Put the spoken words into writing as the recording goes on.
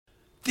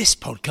This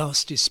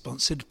podcast is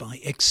sponsored by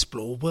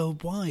Explore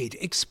Worldwide.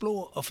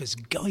 Explore offers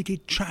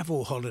guided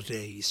travel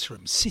holidays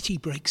from city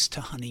breaks to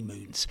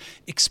honeymoons.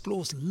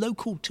 Explore's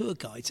local tour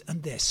guides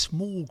and their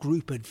small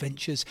group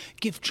adventures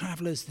give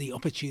travellers the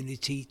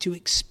opportunity to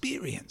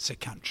experience a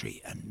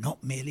country and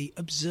not merely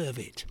observe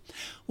it.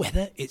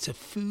 Whether it's a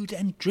food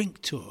and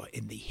drink tour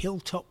in the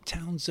hilltop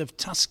towns of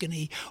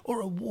Tuscany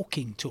or a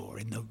walking tour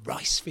in the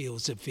rice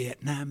fields of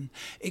Vietnam,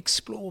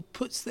 Explore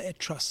puts their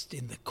trust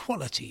in the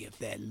quality of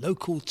their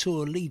local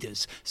tour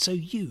leaders so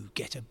you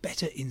get a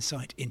better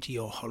insight into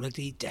your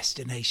holiday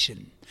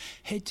destination.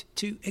 Head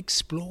to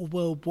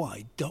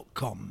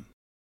exploreworldwide.com.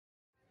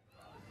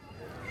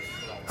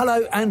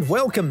 Hello and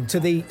welcome to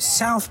the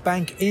South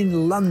Bank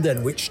in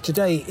London, which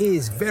today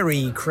is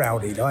very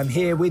crowded. I'm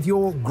here with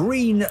your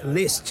Green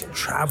List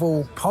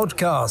Travel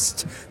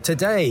podcast.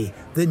 Today,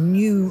 the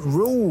new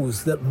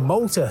rules that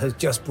Malta has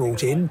just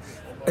brought in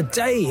a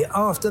day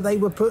after they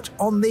were put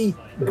on the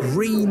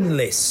Green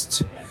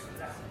List.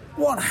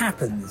 What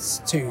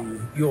happens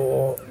to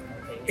your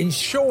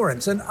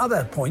insurance and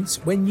other points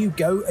when you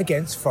go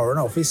against Foreign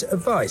Office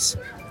advice?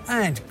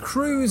 And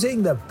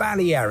cruising the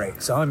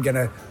Balearics, I'm going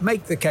to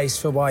make the case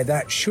for why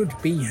that should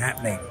be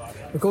happening.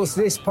 Of course,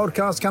 this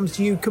podcast comes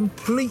to you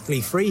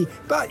completely free,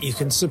 but you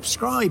can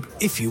subscribe,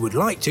 if you would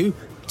like to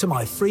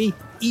my free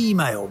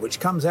email, which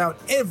comes out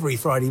every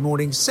Friday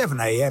morning, 7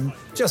 a.m.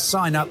 Just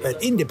sign up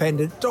at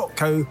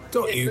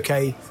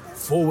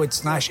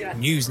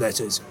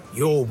independent.co.uk/newsletters.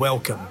 You're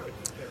welcome.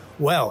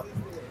 Well,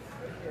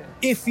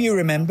 if you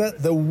remember,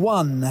 the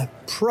one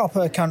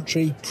proper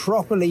country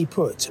properly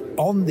put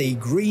on the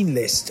green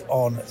list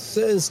on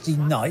Thursday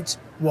night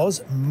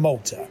was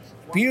Malta.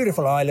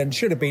 Beautiful island,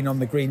 should have been on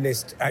the green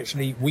list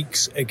actually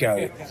weeks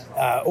ago.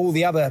 All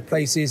the other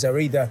places are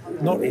either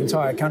not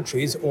entire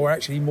countries or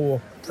actually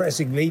more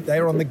pressingly,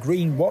 they're on the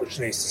green watch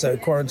list, so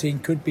quarantine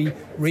could be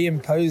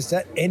reimposed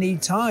at any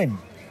time.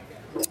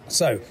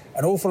 So,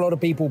 an awful lot of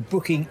people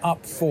booking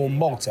up for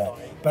Malta,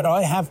 but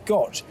I have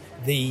got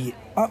the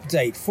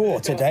update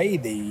for today,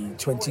 the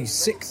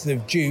 26th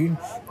of June,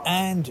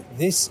 and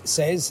this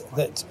says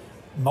that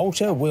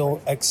Malta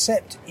will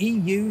accept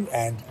EU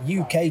and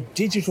UK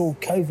digital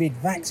COVID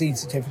vaccine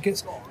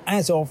certificates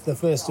as of the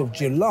 1st of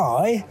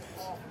July,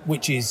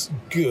 which is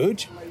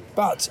good,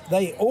 but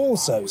they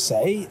also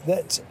say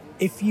that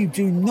if you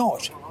do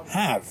not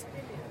have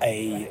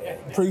a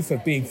proof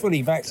of being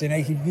fully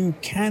vaccinated, you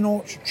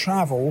cannot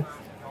travel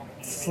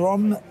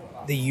from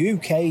the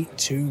UK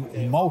to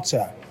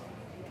Malta.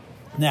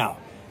 Now,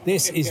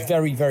 this is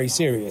very, very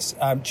serious.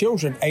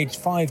 Children aged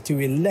 5 to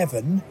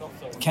 11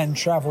 can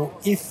travel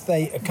if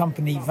they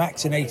accompany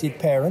vaccinated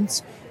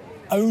parents,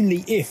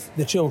 only if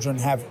the children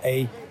have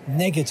a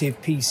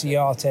negative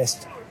PCR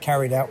test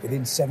carried out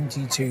within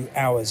 72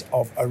 hours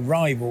of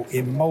arrival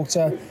in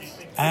Malta,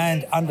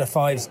 and under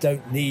 5s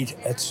don't need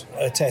a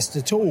test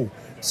at all.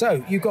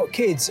 So you've got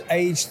kids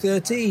aged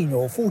 13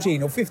 or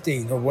 14 or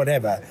 15 or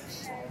whatever.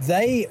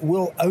 They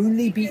will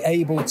only be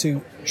able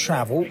to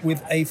travel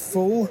with a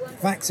full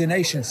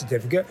vaccination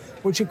certificate,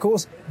 which of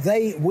course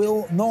they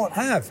will not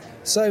have.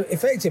 So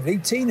effectively,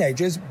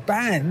 teenagers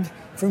banned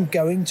from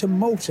going to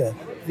Malta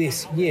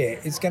this year.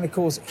 It's going to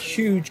cause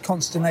huge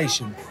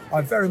consternation. I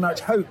very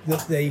much hope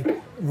that the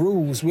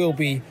rules will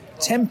be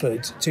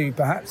tempered to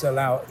perhaps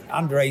allow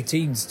under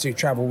 18s to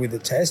travel with a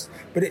test,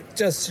 but it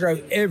does throw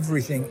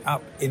everything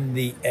up in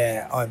the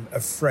air, I'm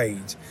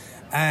afraid.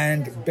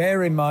 And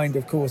bear in mind,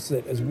 of course,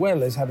 that as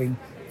well as having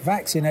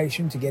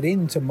vaccination to get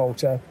into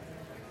Malta,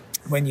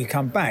 when you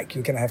come back,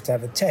 you're going to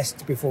have a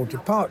test before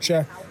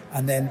departure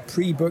and then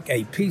pre-book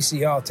a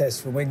PCR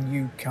test for when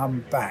you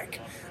come back.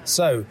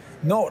 So,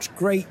 not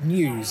great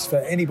news for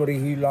anybody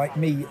who, like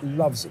me,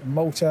 loves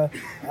Malta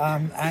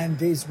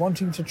and is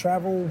wanting to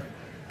travel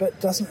but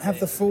doesn't have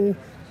the full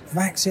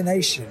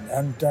vaccination.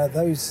 And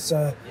those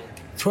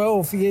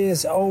 12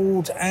 years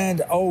old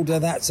and older,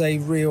 that's a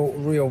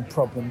real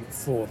problem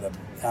for them.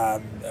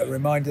 A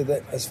reminder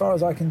that as far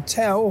as I can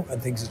tell, and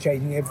things are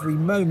changing every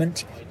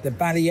moment, the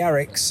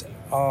Balearics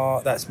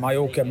are, that's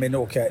Mallorca,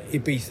 Menorca,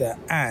 Ibiza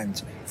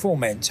and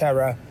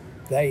Formentera,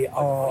 they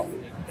are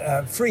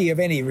free of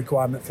any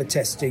requirement for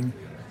testing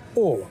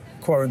or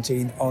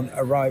quarantine on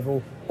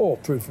arrival or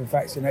proof of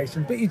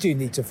vaccination, but you do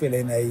need to fill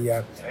in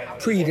a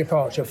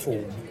pre-departure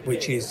form,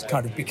 which is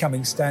kind of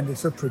becoming standard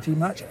for pretty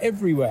much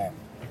everywhere.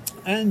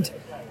 And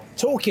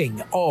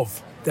talking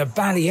of the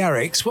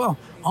Balearics, well,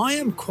 I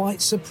am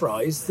quite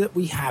surprised that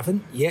we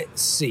haven't yet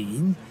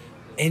seen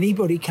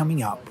anybody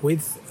coming up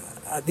with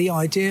the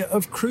idea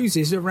of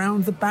cruises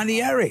around the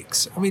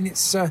Balearics. I mean,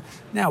 it's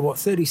now,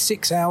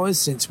 36 hours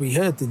since we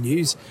heard the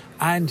news,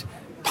 and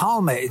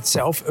Palma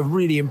itself, a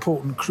really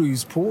important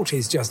cruise port,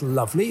 is just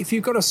lovely. If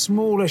you've got a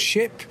smaller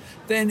ship,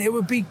 then it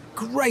would be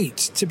great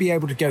to be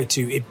able to go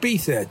to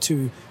Ibiza,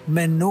 to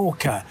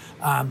Menorca,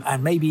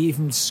 and maybe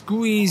even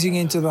squeezing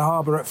into the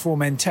harbour at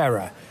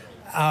Formentera.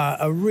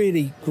 A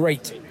really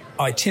great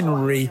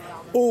itinerary,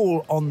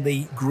 all on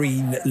the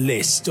green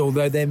list,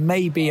 although there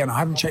may be, and I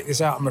haven't checked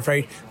this out, I'm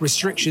afraid,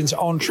 restrictions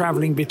on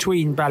travelling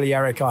between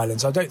Balearic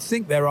Islands. I don't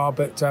think there are,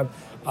 but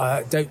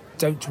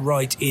Don't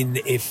write in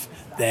if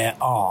there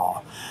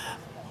are.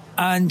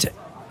 And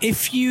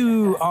if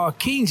you are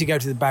keen to go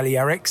to the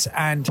Balearics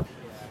and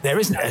there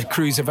isn't a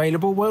cruise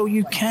available, well,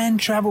 you can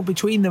travel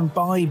between them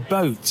by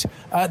boat.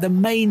 The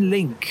main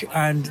link,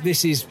 and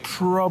this is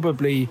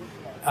probably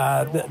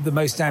the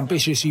most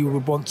ambitious you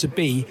would want to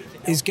be,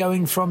 is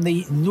going from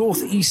the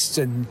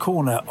northeastern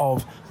corner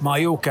of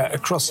Mallorca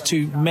across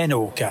to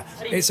Menorca.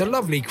 It's a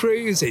lovely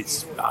cruise.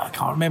 It's, I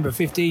can't remember,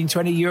 15,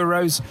 20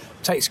 euros.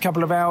 Takes a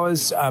couple of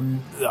hours.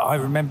 I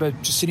remember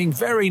just sitting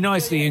very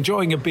nicely,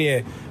 enjoying a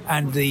beer,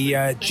 and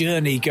the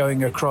journey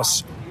going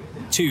across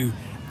to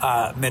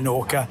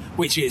Menorca,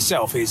 which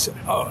itself is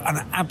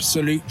an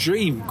absolute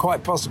dream.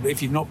 Quite possibly,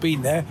 if you've not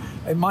been there,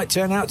 it might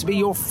turn out to be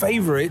your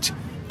favourite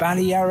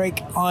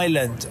Balearic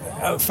Island.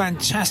 A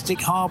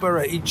fantastic harbour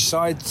at each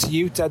side,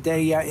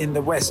 Ciutadella in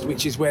the west,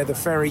 which is where the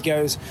ferry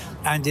goes,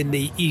 and in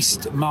the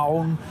east,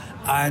 Mahon,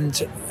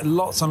 and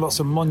lots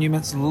of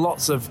monuments,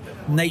 lots of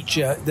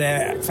nature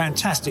there,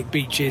 fantastic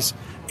beaches.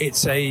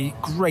 It's a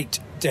great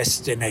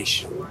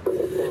destination.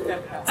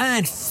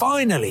 And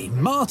finally,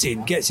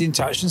 Martin gets in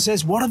touch and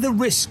says, what are the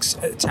risks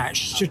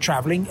attached to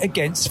travelling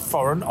against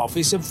Foreign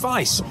Office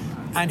advice?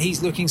 And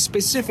he's looking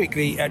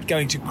specifically at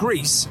going to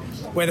Greece,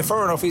 where the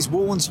Foreign Office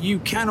warns you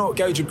cannot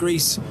go to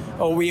Greece,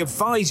 or we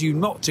advise you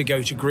not to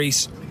go to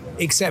Greece,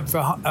 except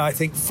for, I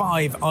think,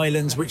 5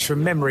 islands, which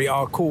from memory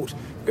are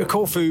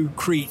Corfu,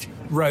 Crete,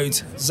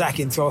 Rhodes,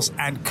 Zakynthos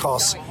and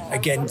Kos.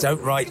 Again,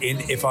 don't write in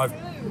if I've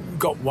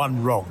got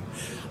one wrong.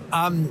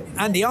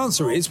 And the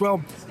answer is,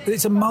 well,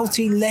 it's a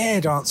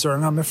multi-layered answer,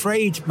 and I'm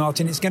afraid,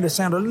 Martin, it's going to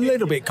sound a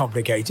little bit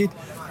complicated.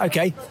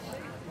 Okay,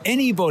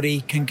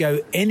 anybody can go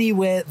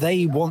anywhere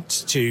they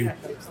want to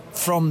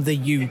from the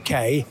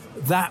UK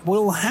that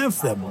will have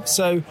them.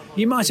 So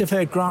you might have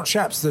heard Grant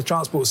Shapps, the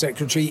Transport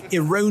Secretary,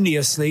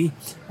 erroneously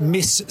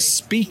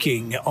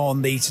misspeaking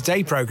on the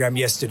Today programme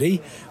yesterday,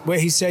 where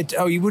he said,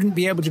 you wouldn't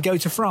be able to go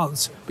to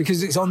France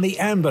because it's on the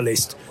amber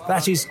list.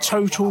 That is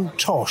total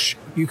tosh.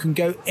 You can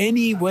go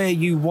anywhere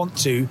you want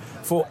to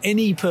for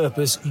any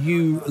purpose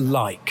you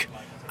like.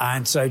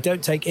 And so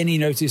don't take any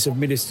notice of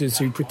ministers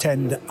who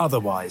pretend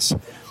otherwise.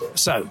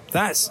 So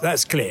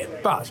that's clear.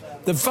 But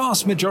the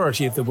vast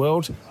majority of the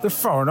world, the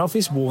Foreign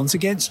Office warns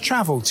against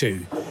travel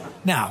to.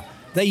 Now,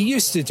 they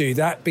used to do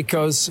that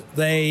because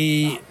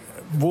they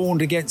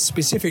warned against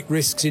specific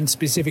risks in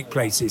specific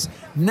places.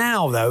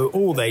 Now, though,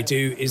 all they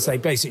do is they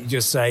basically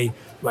just say,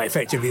 well,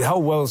 effectively, the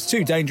whole world's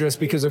too dangerous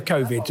because of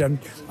COVID. And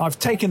I've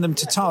taken them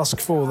to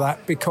task for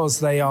that because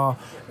they are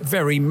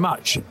very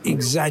much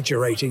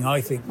exaggerating,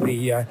 I think,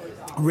 the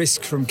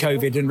risk from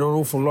COVID in an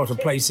awful lot of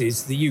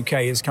places. The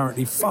UK is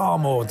currently far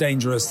more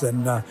dangerous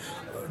than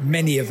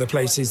many of the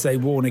places they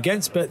warn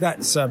against, but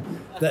that's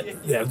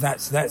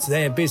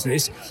their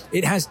business.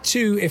 It has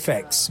 2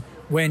 effects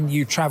when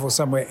you travel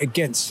somewhere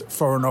against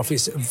Foreign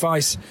Office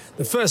advice.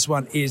 The first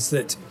one is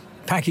that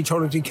package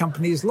holiday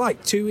companies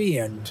like TUI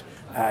and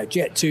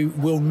Jet2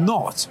 will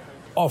not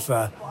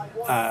offer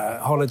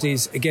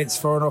holidays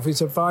against Foreign Office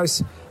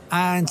advice.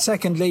 And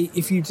secondly,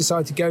 if you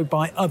decide to go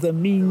by other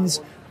means,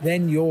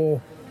 then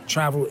your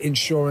travel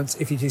insurance,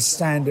 if it is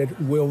standard,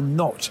 will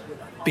not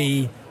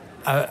be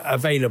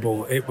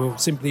available. It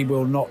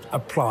will not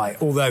apply.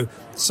 Although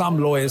some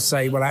lawyers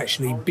say, well,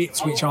 actually,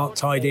 bits which aren't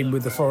tied in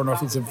with the Foreign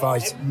Office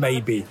advice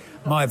may be.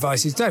 My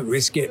advice is don't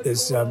risk it.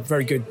 There's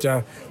very good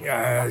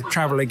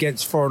travel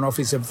against Foreign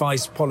Office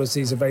advice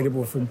policies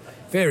available from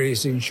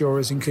various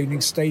insurers, including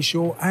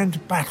Stayshore and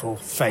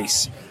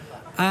Battleface.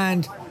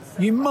 And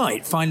you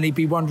might finally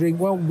be wondering,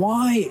 well,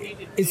 why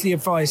is the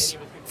advice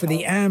for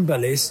the amber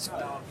list,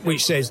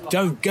 which says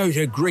don't go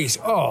to Greece,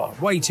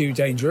 way too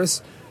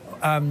dangerous,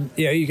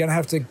 you're going to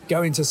have to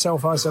go into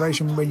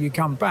self-isolation when you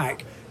come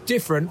back,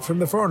 different from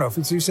the Foreign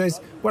Office who says,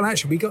 well,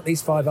 actually, we got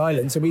these 5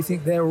 islands and we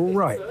think they're all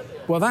right.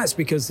 Well, that's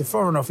because the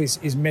Foreign Office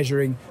is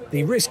measuring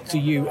the risk to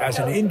you as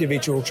an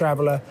individual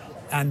traveller,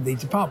 and the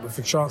Department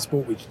for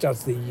Transport, which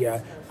does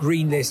the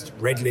green list,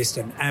 red list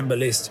and amber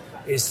list,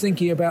 is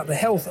thinking about the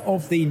health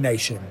of the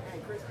nation.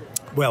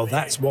 Well,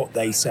 that's what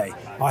they say.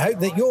 I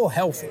hope that your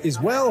health is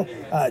well.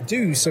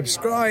 Do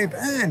subscribe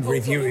and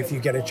review if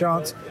you get a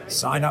chance.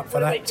 Sign up for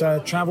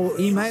that travel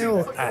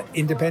email at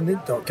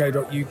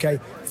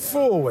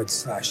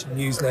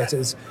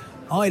independent.co.uk/newsletters.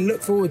 I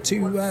look forward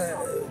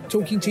to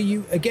talking to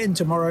you again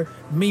tomorrow.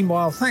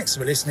 Meanwhile, thanks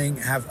for listening.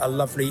 Have a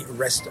lovely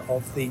rest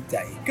of the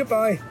day.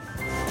 Goodbye.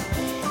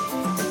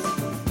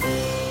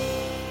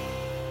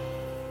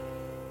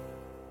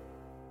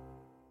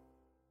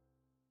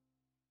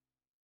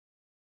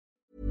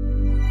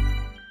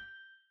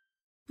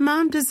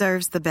 Mom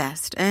deserves the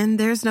best, and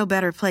there's no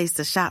better place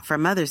to shop for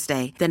Mother's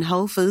Day than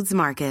Whole Foods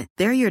Market.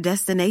 They're your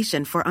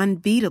destination for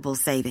unbeatable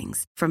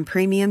savings, from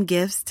premium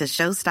gifts to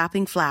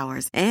show-stopping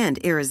flowers and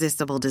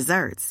irresistible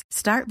desserts.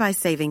 Start by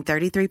saving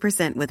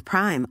 33% with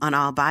Prime on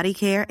all body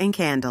care and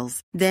candles.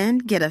 Then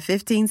get a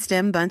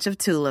 15-stem bunch of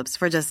tulips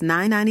for just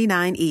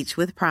 $9.99 each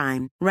with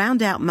Prime.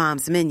 Round out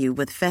Mom's menu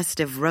with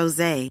festive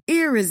rosé,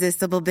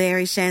 irresistible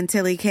berry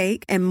chantilly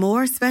cake, and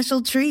more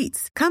special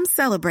treats. Come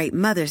celebrate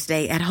Mother's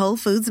Day at Whole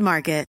Foods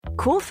Market.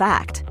 Cool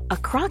fact, a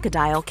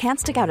crocodile can't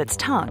stick out its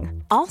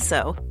tongue.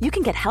 Also, you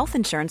can get health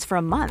insurance for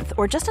a month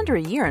or just under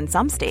a year in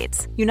some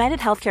states. United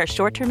Healthcare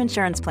short-term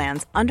insurance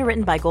plans,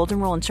 underwritten by Golden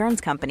Rule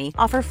Insurance Company,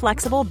 offer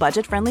flexible,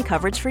 budget-friendly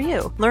coverage for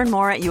you. Learn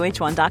more at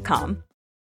uh1.com.